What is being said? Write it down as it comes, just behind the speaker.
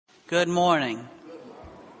Good morning.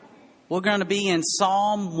 We're going to be in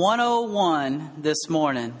Psalm 101 this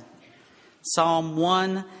morning. Psalm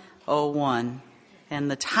 101. And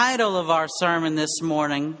the title of our sermon this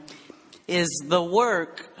morning is The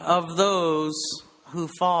Work of Those Who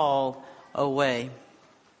Fall Away.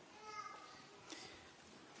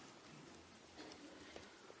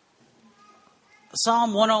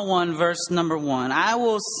 Psalm 101, verse number 1. I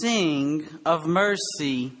will sing of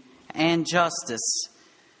mercy and justice.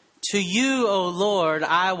 To you, O Lord,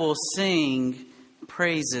 I will sing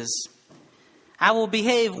praises. I will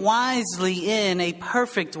behave wisely in a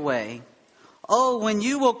perfect way. Oh, when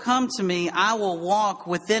you will come to me, I will walk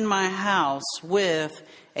within my house with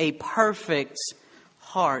a perfect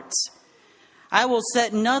heart. I will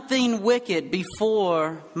set nothing wicked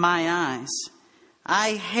before my eyes.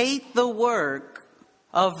 I hate the work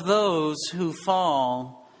of those who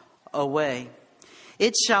fall away.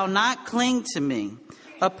 It shall not cling to me.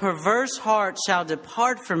 A perverse heart shall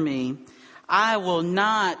depart from me. I will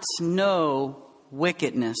not know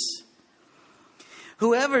wickedness.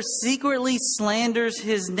 Whoever secretly slanders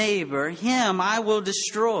his neighbor, him I will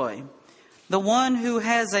destroy. The one who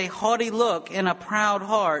has a haughty look and a proud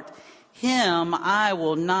heart, him I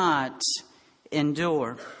will not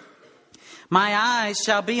endure. My eyes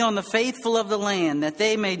shall be on the faithful of the land, that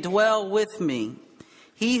they may dwell with me.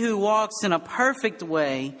 He who walks in a perfect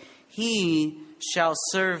way, he shall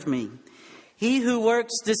serve me. He who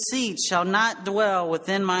works deceit shall not dwell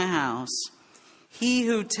within my house. He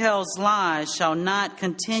who tells lies shall not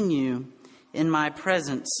continue in my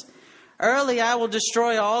presence. Early I will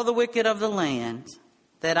destroy all the wicked of the land,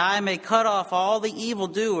 that I may cut off all the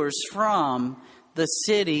evildoers from the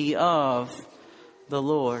city of the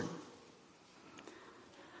Lord.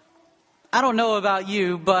 I don't know about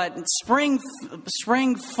you, but spring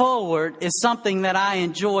forward is something that I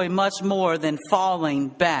enjoy much more than falling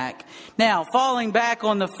back. Now, falling back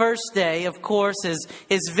on the first day, of course,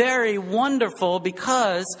 is very wonderful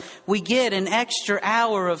because we get an extra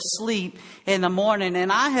hour of sleep in the morning. And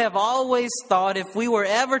I have always thought if we were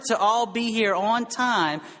ever to all be here on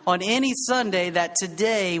time on any Sunday, that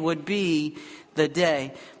today would be the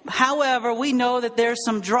day. However, we know that there's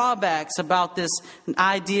some drawbacks about this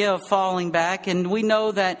idea of falling back, and we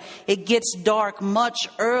know that it gets dark much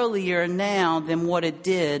earlier now than what it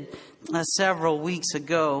did several weeks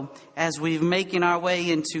ago as we're making our way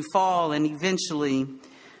into fall and eventually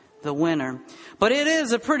the winter. But it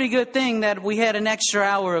is a pretty good thing that we had an extra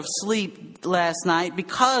hour of sleep last night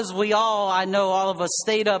because I know all of us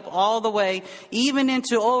stayed up all the way, even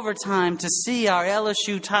into overtime, to see our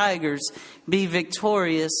LSU Tigers be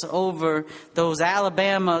victorious over those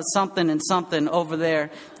Alabama something and something over there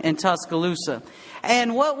in Tuscaloosa.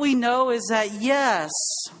 And what we know is that, yes,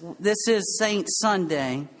 this is Saint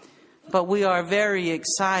Sunday, but we are very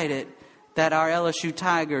excited that our LSU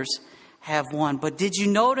Tigers have won. But did you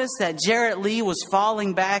notice that Jarrett Lee was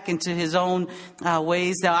falling back into his own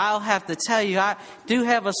ways? Now, I'll have to tell you, I do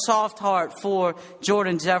have a soft heart for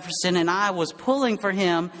Jordan Jefferson, and I was pulling for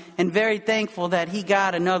him and very thankful that he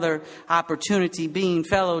got another opportunity being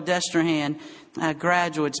fellow Dishongh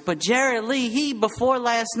graduates. But Jarrett Lee, before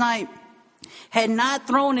last night, had not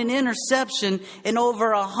thrown an interception in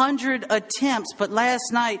over 100 attempts. But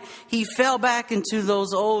last night, he fell back into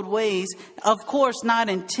those old ways. Of course, not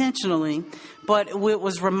intentionally, but it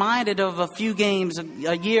was reminded of a few games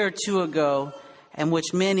a year or two ago in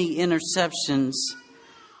which many interceptions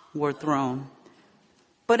were thrown.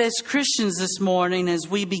 But as Christians this morning, as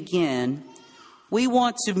we begin, we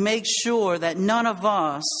want to make sure that none of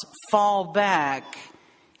us fall back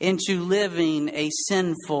into living a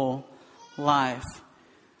sinful life.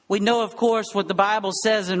 We know, of course, what the Bible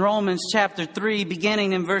says in Romans chapter 3,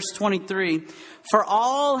 beginning in verse 23. For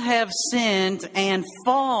all have sinned and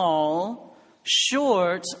fall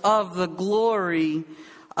short of the glory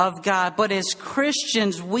of God. But as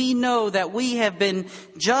Christians, we know that we have been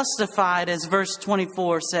justified, as verse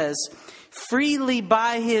 24 says, freely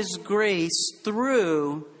by His grace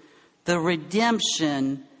through the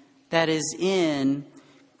redemption that is in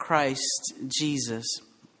Christ Jesus.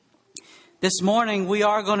 This morning, we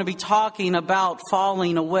are going to be talking about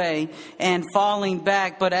falling away and falling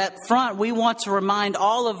back. But at front, we want to remind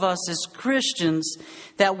all of us as Christians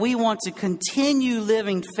that we want to continue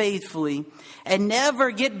living faithfully and never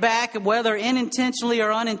get back, whether unintentionally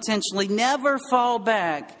or unintentionally, never fall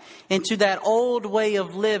back into that old way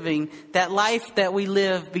of living, that life that we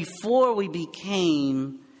lived before we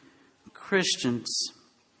became Christians.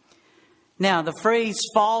 Now, the phrase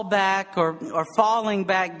fall back or falling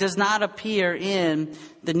back does not appear in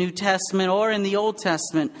the New Testament or in the Old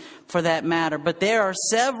Testament for that matter. But there are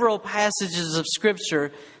several passages of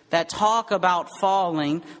Scripture that talk about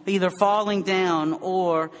falling, either falling down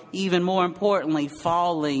or, even more importantly,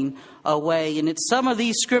 falling away. And it's some of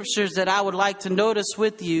these scriptures that I would like to notice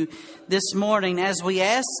with you this morning as we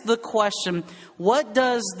ask the question, what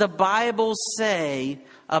does the Bible say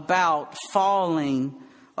about falling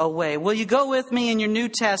away? Will you go with me in your New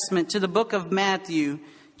Testament to the book of Matthew,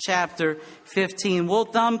 chapter 15. We'll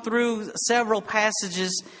thumb through several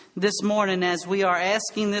passages this morning as we are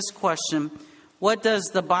asking this question, what does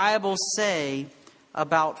the Bible say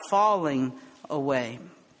about falling away?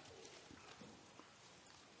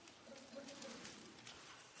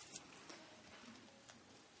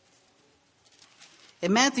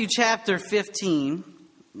 In Matthew chapter 15,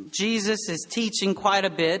 Jesus is teaching quite a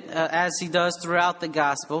bit, as he does throughout the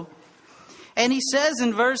gospel. And he says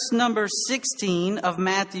in verse number 16 of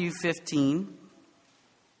Matthew 15,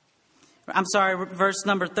 verse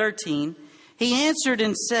number 13, he answered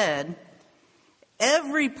and said,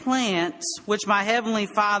 every plant which my heavenly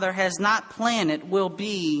Father has not planted will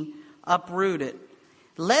be uprooted.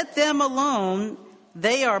 Let them alone,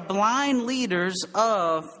 they are blind leaders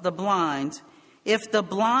of the blind. If the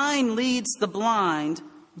blind leads the blind,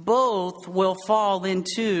 both will fall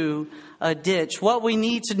into a ditch. What we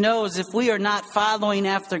need to know is if we are not following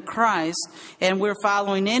after Christ and we're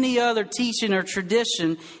following any other teaching or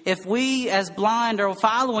tradition, if we as blind are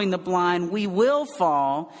following the blind, we will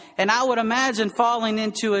fall. And I would imagine falling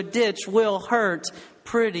into a ditch will hurt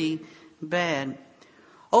pretty bad.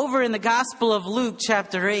 Over in the Gospel of Luke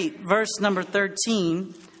chapter 8, verse number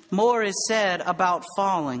 13, more is said about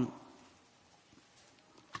falling.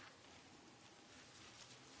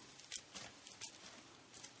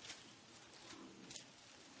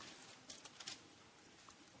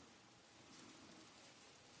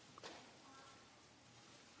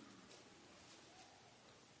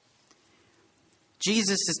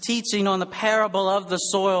 Jesus is teaching on the parable of the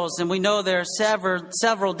soils, and we know there are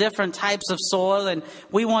several different types of soil, and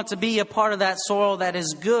we want to be a part of that soil that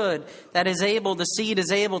is good, that is able, the seed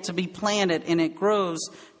is able to be planted, and it grows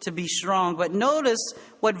to be strong. But notice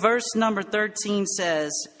what verse number 13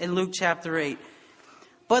 says in Luke chapter 8.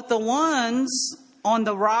 But the ones on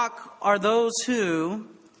the rock are those who,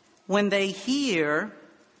 when they hear,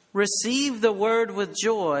 receive the word with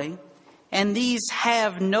joy, and these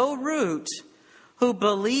have no root, who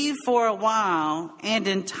believe for a while and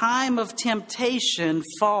in time of temptation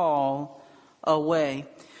fall away.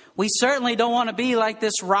 We certainly don't want to be like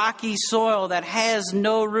this rocky soil that has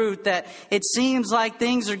no root, that it seems like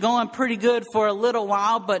things are going pretty good for a little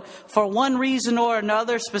while, but for one reason or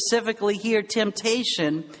another, specifically here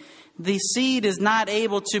temptation, the seed is not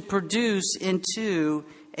able to produce into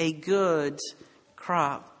a good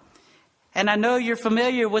crop. And I know you're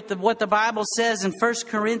familiar with what the Bible says in 1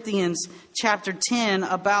 Corinthians chapter 10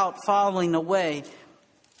 about falling away.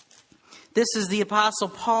 This is the Apostle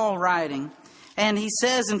Paul writing. And he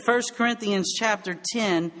says in 1 Corinthians chapter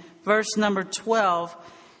 10, verse number 12,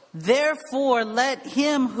 therefore let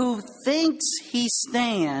him who thinks he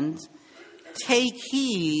stands take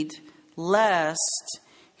heed lest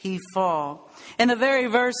he fall. And the very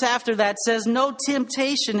verse after that says, no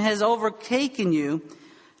temptation has overtaken you,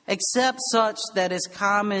 except such that is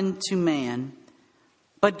common to man.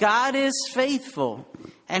 But God is faithful,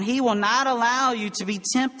 and he will not allow you to be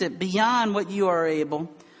tempted beyond what you are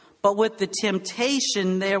able. But with the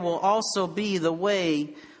temptation there will also be the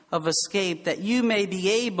way of escape, that you may be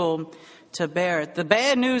able to bear it. The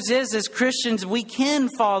bad news is, as Christians, we can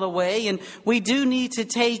fall away, and we do need to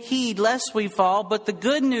take heed lest we fall. But the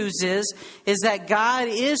good news is that God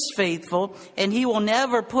is faithful, and he will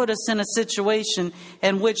never put us in a situation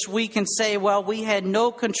in which we can say, well, we had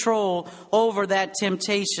no control over that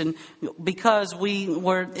temptation because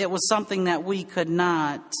it was something that we could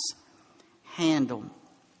not handle.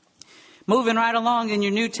 Moving right along in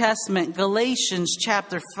your New Testament, Galatians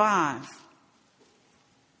chapter 5.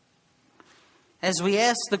 As we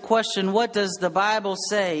ask the question, what does the Bible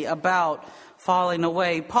say about falling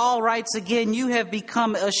away? Paul writes again, you have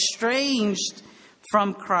become estranged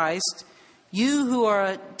from Christ. You who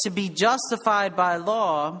are to be justified by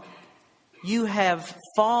law, you have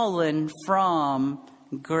fallen from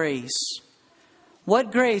grace.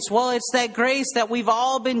 What grace? Well, it's that grace that we've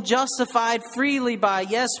all been justified freely by.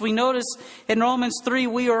 Yes, we notice in Romans 3,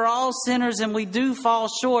 we are all sinners and we do fall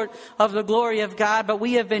short of the glory of God, but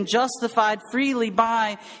we have been justified freely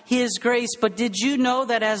by his grace. But did you know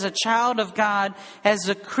that as a child of God, as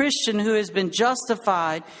a Christian who has been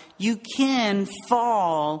justified, you can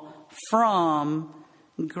fall from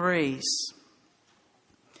grace?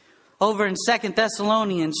 Over in 2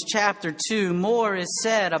 Thessalonians chapter 2, more is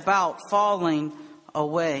said about falling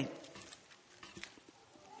away.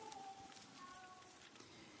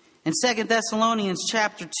 In 2 Thessalonians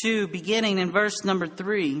chapter 2, beginning in verse number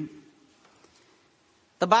 3,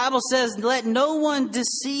 the Bible says, "Let no one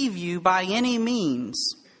deceive you by any means,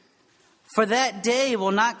 for that day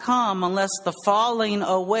will not come unless the falling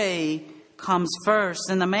away comes first.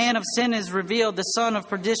 And the man of sin is revealed, the son of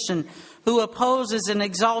perdition, who opposes and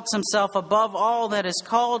exalts himself above all that is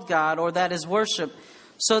called God or that is worshipped,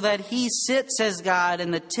 so that he sits as God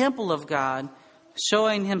in the temple of God,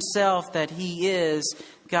 showing himself that he is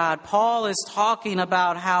God." Paul is talking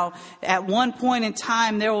about how at one point in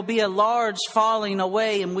time there will be a large falling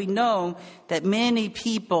away, and we know that many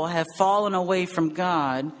people have fallen away from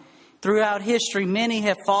God. Throughout history, many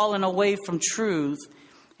have fallen away from truth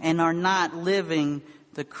and are not living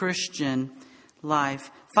the Christian life.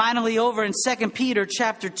 Finally, over in 2 Peter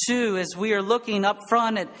chapter 2, as we are looking up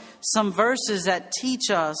front at some verses that teach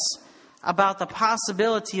us about the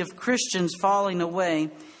possibility of Christians falling away,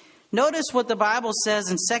 notice what the Bible says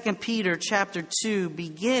in 2 Peter chapter 2,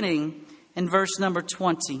 beginning in verse number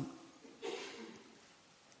 20.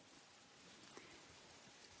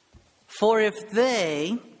 For if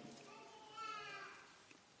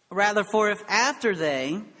after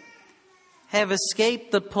they have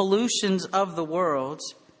escaped the pollutions of the world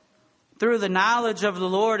through the knowledge of the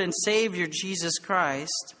Lord and Savior Jesus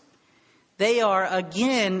Christ, they are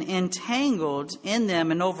again entangled in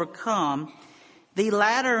them and overcome, the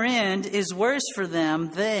latter end is worse for them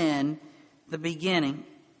than the beginning.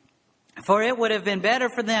 For it would have been better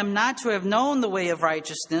for them not to have known the way of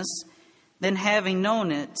righteousness than, having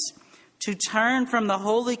known it, to turn from the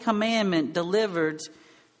holy commandment delivered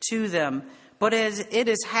to them. But as it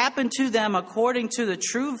has happened to them according to the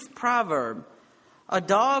true proverb, a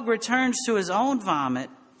dog returns to his own vomit,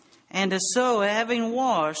 and so, having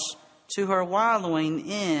washed, to her wallowing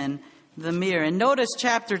in the mirror. And notice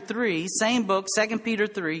chapter 3, same book, 2 Peter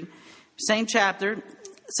 3, same chapter,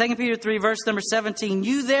 2 Peter 3, verse number 17.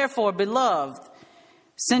 "You therefore, beloved,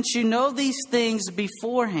 since you know these things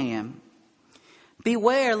beforehand,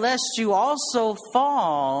 beware lest you also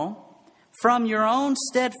fall from your own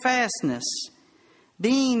steadfastness,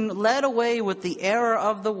 being led away with the error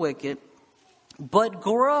of the wicked, but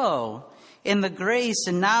grow in the grace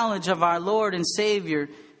and knowledge of our Lord and Savior,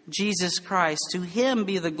 Jesus Christ. To him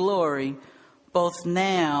be the glory, both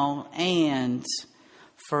now and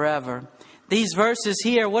forever." These verses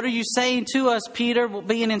here, what are you saying to us, Peter,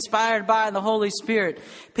 being inspired by the Holy Spirit?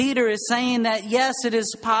 Peter is saying that, yes, it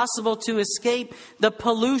is possible to escape the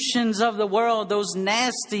pollutions of the world, those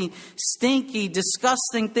nasty, stinky,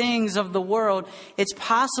 disgusting things of the world. It's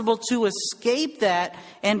possible to escape that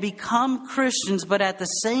and become Christians, but at the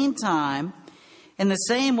same time, in the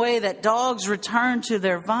same way that dogs return to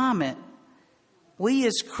their vomit, we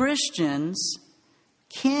as Christians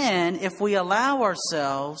can, if we allow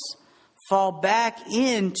ourselves, fall back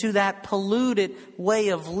into that polluted way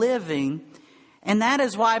of living. And that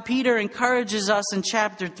is why Peter encourages us in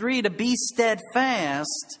chapter 3 to be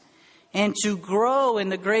steadfast and to grow in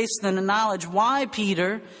the grace and the knowledge. Why,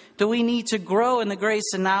 Peter, do we need to grow in the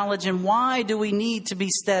grace and knowledge, and why do we need to be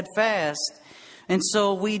steadfast? And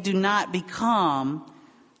so we do not become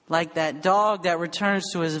like that dog that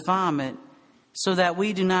returns to his vomit, so that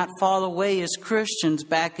we do not fall away as Christians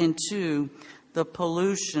back into the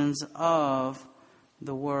pollutions of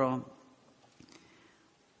the world.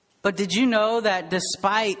 But did you know that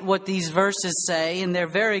despite what these verses say, and they're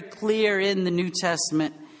very clear in the New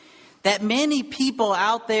Testament, that many people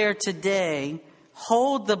out there today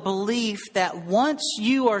hold the belief that once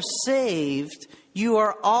you are saved, you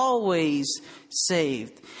are always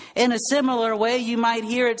saved. In a similar way, you might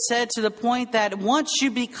hear it said to the point that once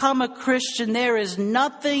you become a Christian, there is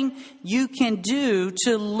nothing you can do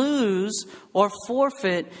to lose or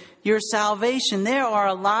forfeit your salvation. There are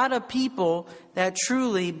a lot of people that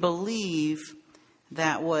truly believe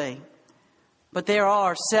that way. But there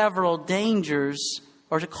are several dangers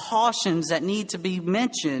or cautions that need to be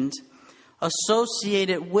mentioned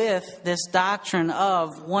associated with this doctrine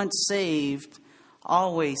of once saved,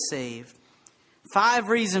 always saved. 5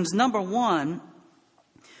 reasons. Number 1,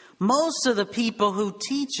 most of the people who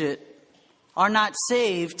teach it are not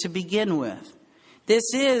saved to begin with. This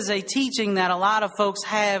is a teaching that a lot of folks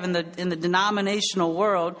have in the denominational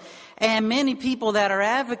world, and many people that are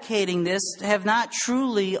advocating this have not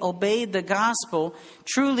truly obeyed the gospel,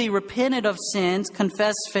 truly repented of sins,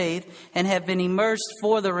 confessed faith, and have been immersed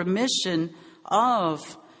for the remission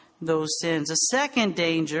of those sins. A second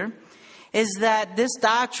danger is that this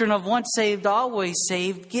doctrine of once saved, always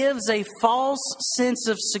saved gives a false sense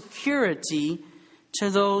of security to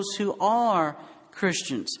those who are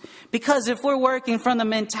Christians. Because if we're working from the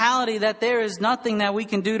mentality that there is nothing that we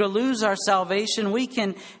can do to lose our salvation, we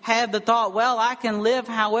can have the thought, well, I can live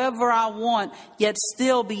however I want, yet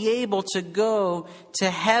still be able to go to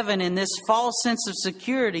heaven. And this false sense of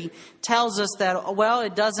security tells us that, well,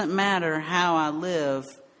 it doesn't matter how I live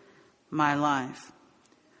my life.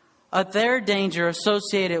 A third danger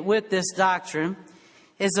associated with this doctrine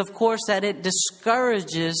is, of course, that it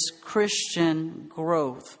discourages Christian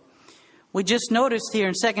growth. We just noticed here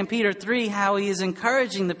in 2 Peter 3 how he is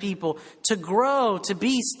encouraging the people to grow, to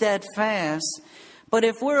be steadfast. But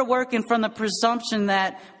if we're working from the presumption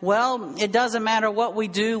that, well, it doesn't matter what we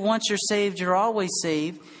do, once you're saved, you're always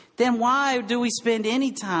saved, then why do we spend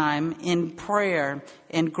any time in prayer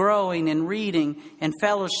and growing and reading and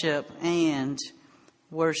fellowship and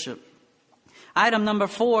worship? Item number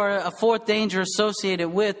 4, a fourth danger associated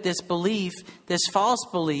with this belief, this false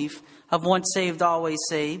belief of once saved, always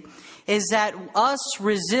saved, is that us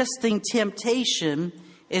resisting temptation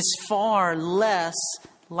is far less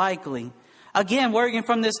likely. Again, working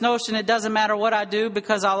from this notion, it doesn't matter what I do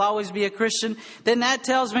because I'll always be a Christian, then that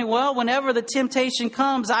tells me, well, whenever the temptation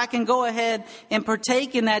comes, I can go ahead and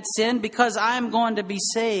partake in that sin because I'm going to be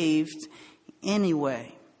saved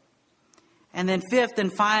anyway. And then fifth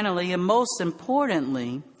and finally, and most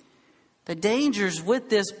importantly, the dangers with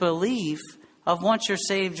this belief of once you're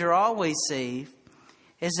saved, you're always saved,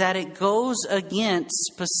 is that it goes against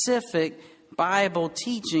specific Bible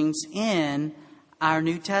teachings in our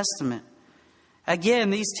New Testament. Again,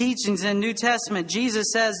 these teachings in New Testament,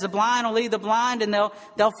 Jesus says the blind will lead the blind and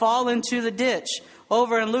they'll fall into the ditch.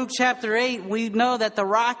 Over in Luke chapter 8, we know that the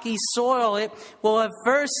rocky soil, it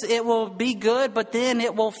will be good, but then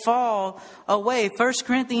it will fall away. 1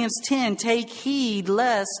 Corinthians 10, take heed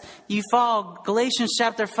lest you fall. Galatians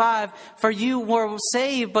chapter 5, for you were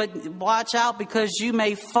saved, but watch out because you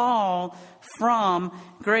may fall from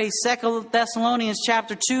grace. 2 Thessalonians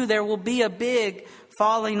chapter 2, there will be a big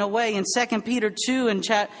falling away. In 2 Peter 2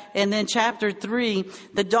 and then chapter 3,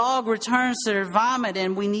 the dog returns to their vomit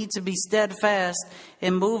and we need to be steadfast,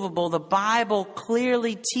 immovable. The Bible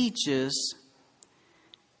clearly teaches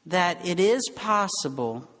that it is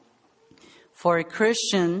possible for a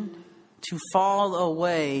Christian to fall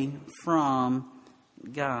away from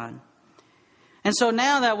God. And so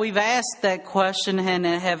now that we've asked that question and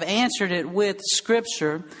have answered it with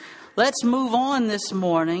Scripture, let's move on this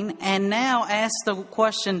morning and now ask the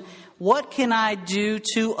question, what can I do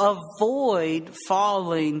to avoid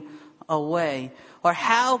falling away? Or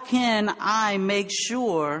how can I make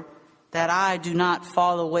sure that I do not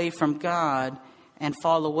fall away from God and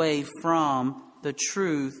fall away from the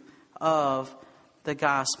truth of the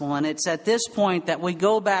gospel? And it's at this point that we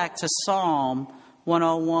go back to Psalm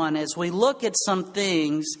 101 as we look at some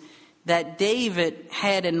things that David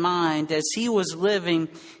had in mind as he was living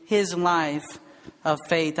his life of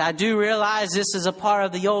faith. I do realize this is a part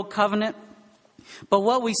of the Old Covenant, but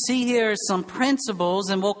what we see here is some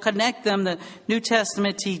principles, and we'll connect them to New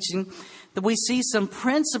Testament teaching, that we see some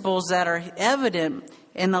principles that are evident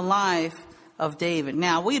in the life of David.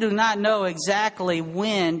 Now, we do not know exactly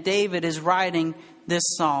when David is writing this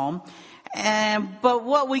psalm, but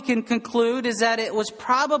what we can conclude is that it was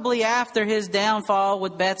probably after his downfall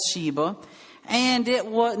with Bathsheba, and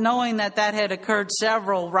knowing that had occurred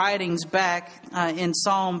several writings back in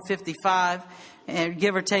Psalm 55,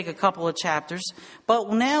 give or take a couple of chapters.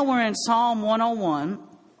 But now we're in Psalm 101,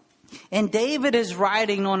 and David is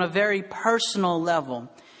writing on a very personal level.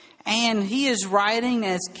 And he is writing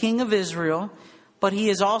as king of Israel, but he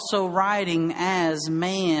is also writing as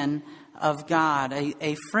man of God,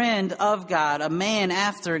 a friend of God, a man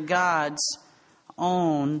after God's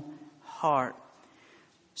own heart.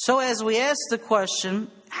 So as we ask the question,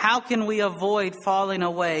 how can we avoid falling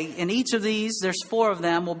away? In each of these, there's 4 of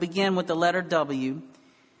them. We'll begin with the letter W.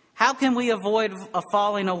 How can we avoid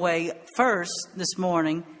falling away? First, this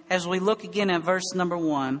morning, as we look again at verse number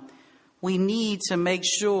 1, we need to make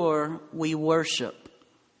sure we worship.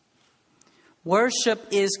 Worship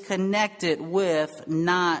is connected with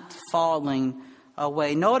not falling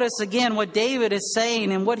away. Notice again what David is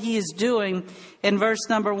saying and what he is doing in verse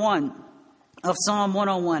number 1 of Psalm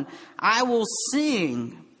 101. I will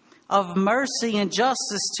sing of mercy and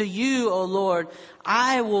justice to you, O Lord.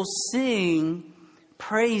 I will sing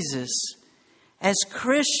praises. As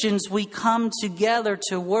Christians, we come together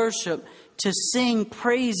to worship, to sing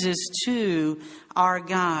praises to our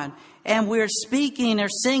God. And we're speaking or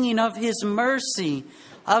singing of His mercy,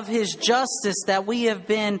 of His justice, that we have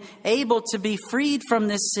been able to be freed from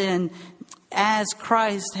this sin as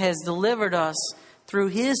Christ has delivered us through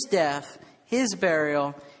His death, His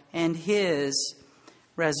burial, and His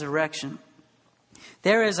resurrection.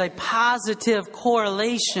 There is a positive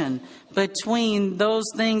correlation between those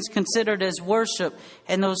things considered as worship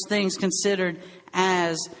and those things considered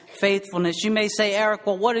as faithfulness. You may say, Eric,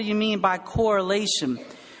 well, what do you mean by correlation?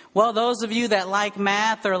 Well, those of you that like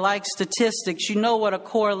math or like statistics, you know what a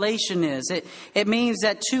correlation is. It means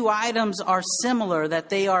that two items are similar, that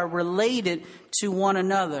they are related to one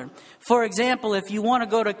another. For example, if you want to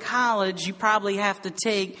go to college, you probably have to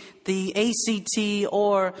take the ACT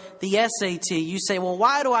or the SAT. You say, well,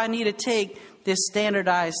 why do I need to take this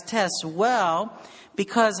standardized test? Well,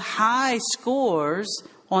 because high scores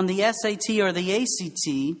on the SAT or the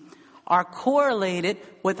ACT are correlated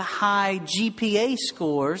with high GPA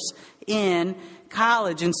scores in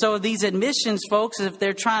college. And so these admissions folks, if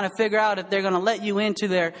they're trying to figure out if they're going to let you into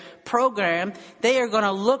their program, they are going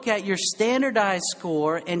to look at your standardized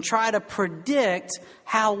score and try to predict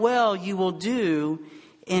how well you will do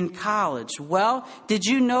in college. Well, did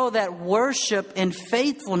you know that worship and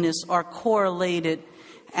faithfulness are correlated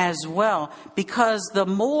as well? Because the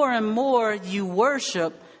more and more you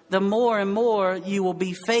worship, the more and more you will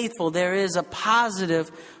be faithful. There is a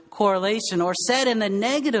positive correlation. Or said in a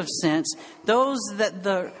negative sense,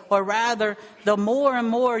 the more and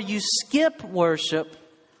more you skip worship,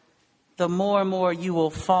 the more and more you will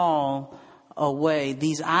fall away.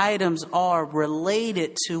 These items are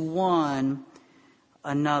related to one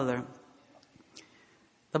another.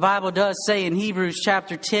 The Bible does say in Hebrews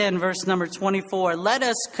chapter 10, verse number 24, let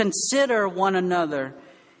us consider one another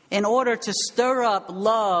in order to stir up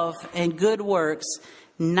love and good works,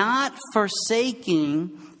 not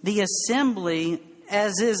forsaking the assembly,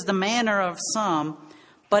 as is the manner of some,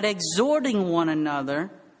 but exhorting one another,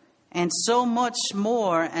 and so much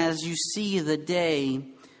more as you see the day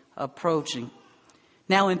approaching.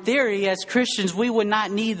 Now, in theory, as Christians, we would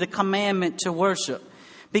not need the commandment to worship.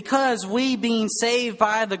 Because we, being saved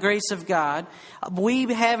by the grace of God, we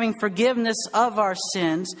having forgiveness of our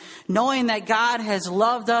sins, knowing that God has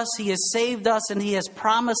loved us, He has saved us, and He has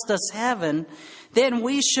promised us heaven, then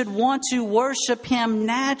we should want to worship Him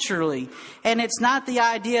naturally. And it's not the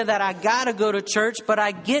idea that I got to go to church, but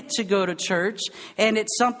I get to go to church. And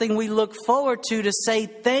it's something we look forward to say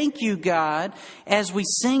thank you, God, as we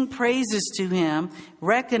sing praises to Him,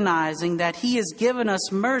 recognizing that He has given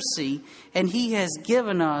us mercy and He has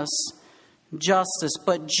given us justice.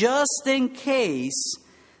 But just in case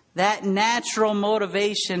that natural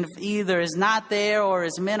motivation either is not there or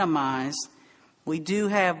is minimized, we do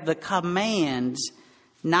have the command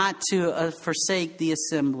not to forsake the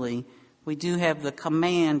assembly. We do have the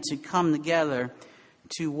command to come together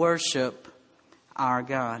to worship our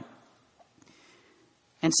God.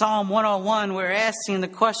 In Psalm 101, we're asking the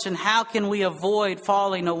question, how can we avoid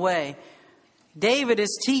falling away? David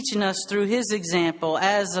is teaching us through his example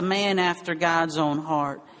as a man after God's own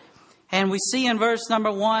heart. And we see in verse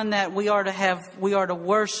number 1 that we are to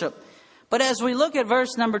worship. But as we look at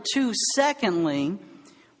verse number 2, secondly,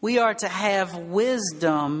 we are to have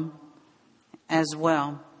wisdom as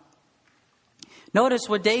well. Notice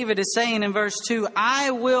what David is saying in verse 2,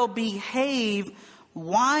 I will behave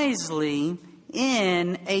wisely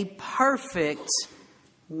in a perfect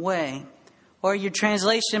way. Or your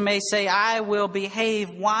translation may say, I will behave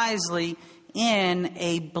wisely in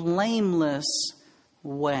a blameless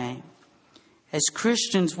way. As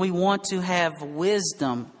Christians, we want to have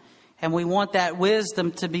wisdom. And we want that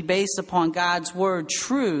wisdom to be based upon God's word,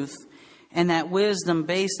 truth, and that wisdom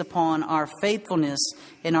based upon our faithfulness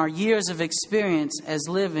and our years of experience as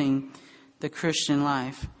living the Christian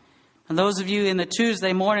life. And those of you in the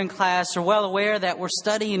Tuesday morning class are well aware that we're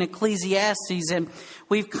studying Ecclesiastes, and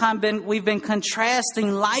we've been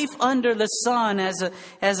contrasting life under the sun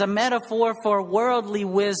as a metaphor for worldly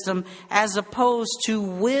wisdom as opposed to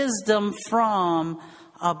wisdom from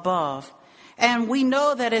above. And we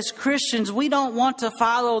know that as Christians, we don't want to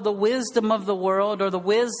follow the wisdom of the world or the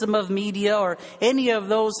wisdom of media or any of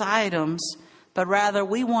those items, but rather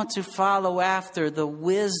we want to follow after the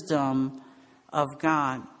wisdom of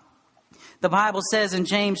God. The Bible says in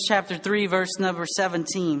James chapter 3, verse number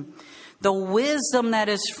 17, the wisdom that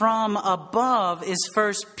is from above is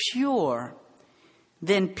first pure,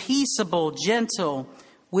 then peaceable, gentle,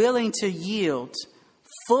 willing to yield,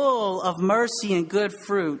 full of mercy and good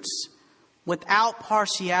fruits, without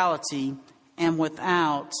partiality and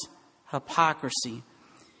without hypocrisy.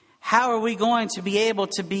 How are we going to be able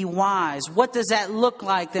to be wise? What does that look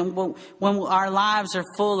like then when our lives are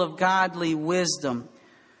full of godly wisdom?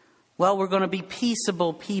 Well, we're going to be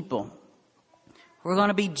peaceable people. We're going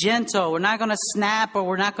to be gentle. We're not going to snap or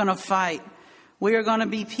we're not going to fight. We are going to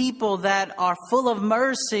be people that are full of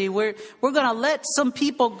mercy. We're going to let some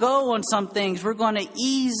people go on some things. We're going to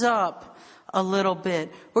ease up a little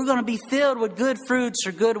bit. We're going to be filled with good fruits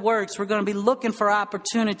or good works. We're going to be looking for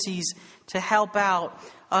opportunities to help out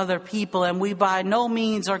other people. And we by no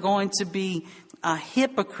means are going to be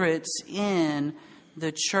hypocrites in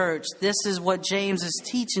the church. This is what James is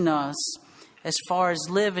teaching us as far as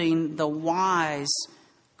living the wise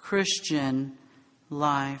Christian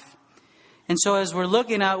life. And so as we're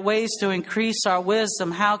looking at ways to increase our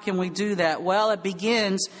wisdom, how can we do that? Well, it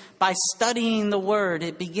begins by studying the Word.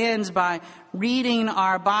 It begins by reading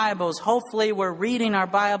our Bibles. Hopefully we're reading our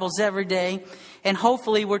Bibles every day. And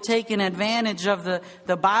hopefully we're taking advantage of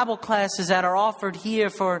the Bible classes that are offered here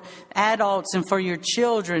for adults and for your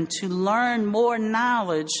children to learn more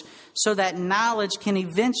knowledge so that knowledge can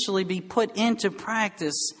eventually be put into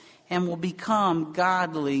practice and will become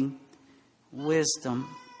godly wisdom.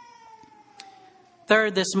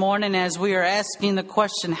 Third, this morning, as we are asking the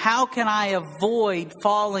question, how can I avoid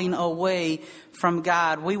falling away from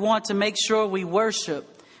God? We want to make sure we worship.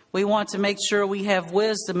 We want to make sure we have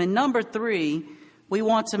wisdom. And number 3, we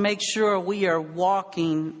want to make sure we are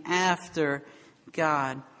walking after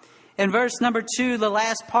God. In verse number 2, the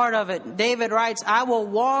last part of it, David writes, I will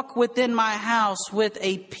walk within my house with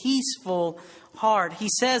a peaceful heart. He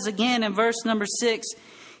says again in verse number 6,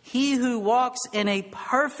 he who walks in a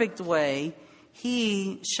perfect way,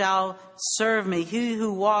 he shall serve me. He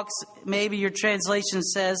who walks, maybe your translation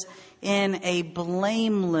says, in a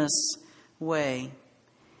blameless way.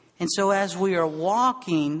 And so as we are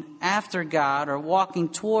walking after God or walking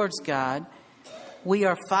towards God, we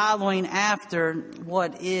are following after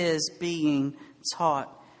what is being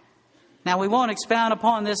taught. Now, we won't expound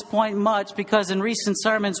upon this point much because in recent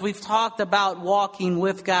sermons we've talked about walking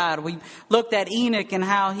with God. We looked at Enoch and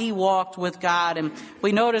how he walked with God. And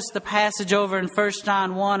we noticed the passage over in 1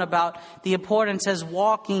 John 1 about the importance as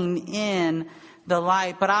walking in the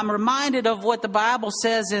light. But I'm reminded of what the Bible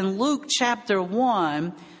says in Luke chapter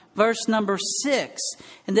 1, verse number 6.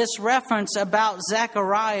 And this reference about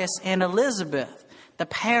Zacharias and Elizabeth, the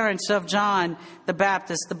parents of John the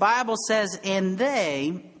Baptist. The Bible says, and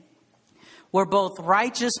they were both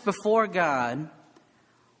righteous before God,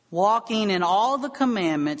 walking in all the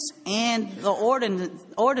commandments and the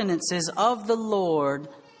ordinances of the Lord,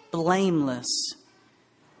 blameless.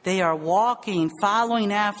 They are walking,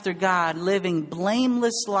 following after God, living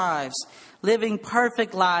blameless lives, living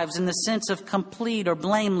perfect lives in the sense of complete or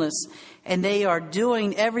blameless. And they are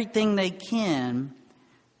doing everything they can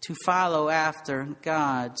to follow after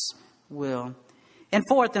God's will. And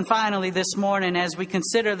fourth and finally this morning, as we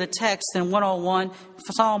consider the text in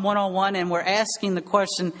Psalm 101, and we're asking the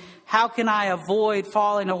question, how can I avoid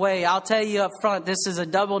falling away? I'll tell you up front, this is a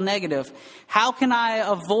double negative. How can I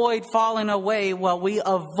avoid falling away? Well, we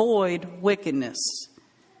avoid wickedness.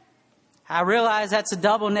 I realize that's a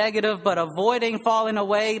double negative, but avoiding falling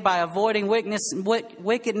away by avoiding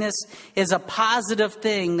wickedness is a positive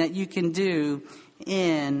thing that you can do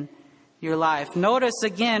in your life. Notice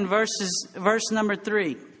again verse number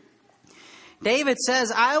 3. David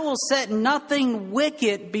says, I will set nothing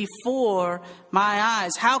wicked before my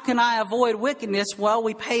eyes. How can I avoid wickedness? Well,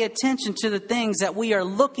 we pay attention to the things that we are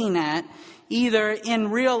looking at, either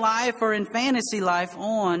in real life or in fantasy life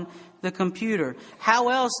on the computer. How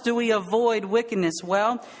else do we avoid wickedness?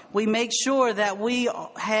 Well, we make sure that we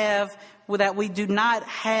do not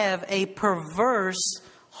have a perverse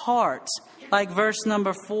heart. Like verse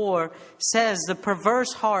number 4 says, the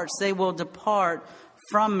perverse hearts, they will depart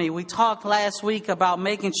from me. We talked last week about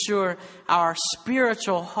making sure our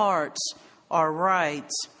spiritual hearts are right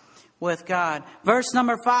with God. Verse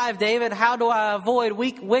number 5, David, how do I avoid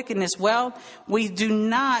wickedness? Well, we do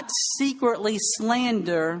not secretly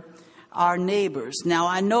slander our neighbors. Now,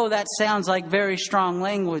 I know that sounds like very strong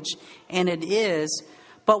language, and it is.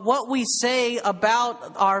 But what we say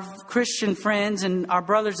about our Christian friends and our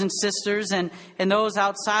brothers and sisters and those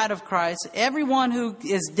outside of Christ, everyone who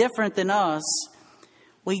is different than us,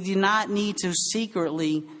 we do not need to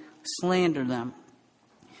secretly slander them.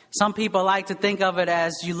 Some people like to think of it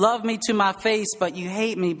as, you love me to my face, but you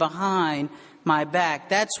hate me behind my back.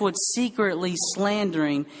 That's what secretly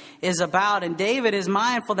slandering is about. And David is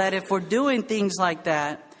mindful that if we're doing things like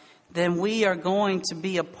that, then we are going to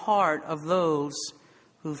be a part of those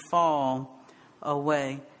who fall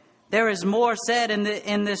away. There is more said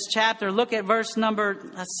in this chapter. Look at verse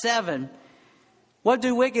number 7. What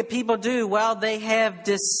do wicked people do? Well, they have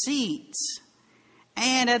deceit.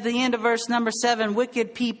 And at the end of verse number 7,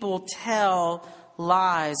 wicked people tell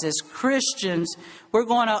lies. As Christians, we're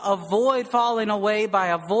going to avoid falling away by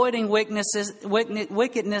avoiding wickedness,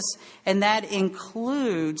 and that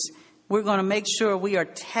includes we're going to make sure we are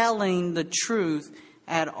telling the truth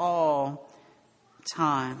at all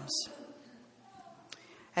times.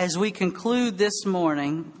 as we conclude this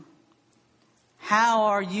morning, how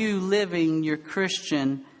are you living your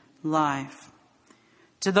Christian life?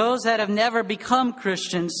 To those that have never become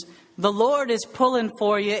Christians, the Lord is pulling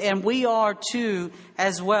for you, and we are too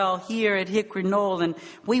as well here at Hickory Knoll. And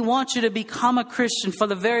we want you to become a Christian for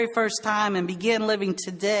the very first time and begin living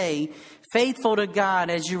today faithful to God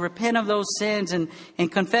as you repent of those sins and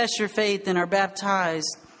confess your faith and are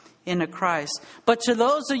baptized into Christ. But to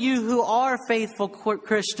those of you who are faithful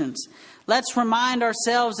Christians, let's remind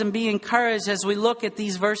ourselves and be encouraged as we look at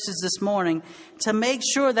these verses this morning to make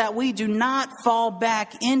sure that we do not fall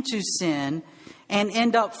back into sin and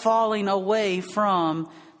end up falling away from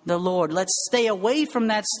the Lord. Let's stay away from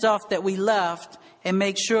that stuff that we left and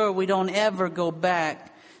make sure we don't ever go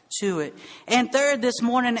back to it. And third, this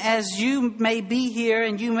morning, as you may be here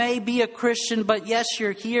and you may be a Christian, but yes,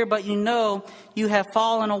 you're here, but you know you have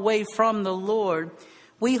fallen away from the Lord.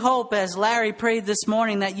 We hope, as Larry prayed this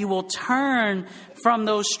morning, that you will turn from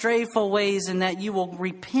those strayful ways and that you will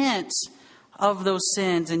repent of those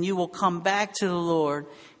sins and you will come back to the Lord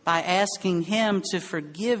by asking Him to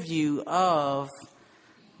forgive you of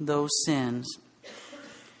those sins.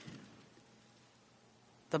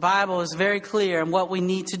 The Bible is very clear on what we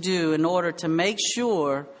need to do in order to make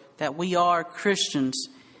sure that we are Christians.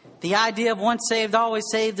 The idea of once saved, always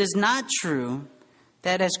saved is not true.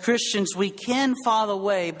 That as Christians we can fall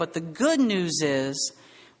away, but the good news is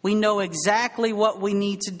we know exactly what we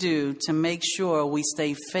need to do to make sure we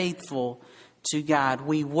stay faithful to God.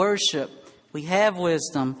 We worship, we have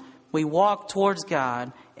wisdom, we walk towards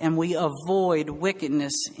God, and we avoid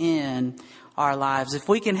wickedness in our lives. If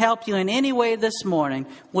we can help you in any way this morning,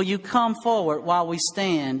 will you come forward while we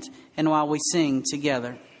stand and while we sing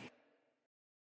together?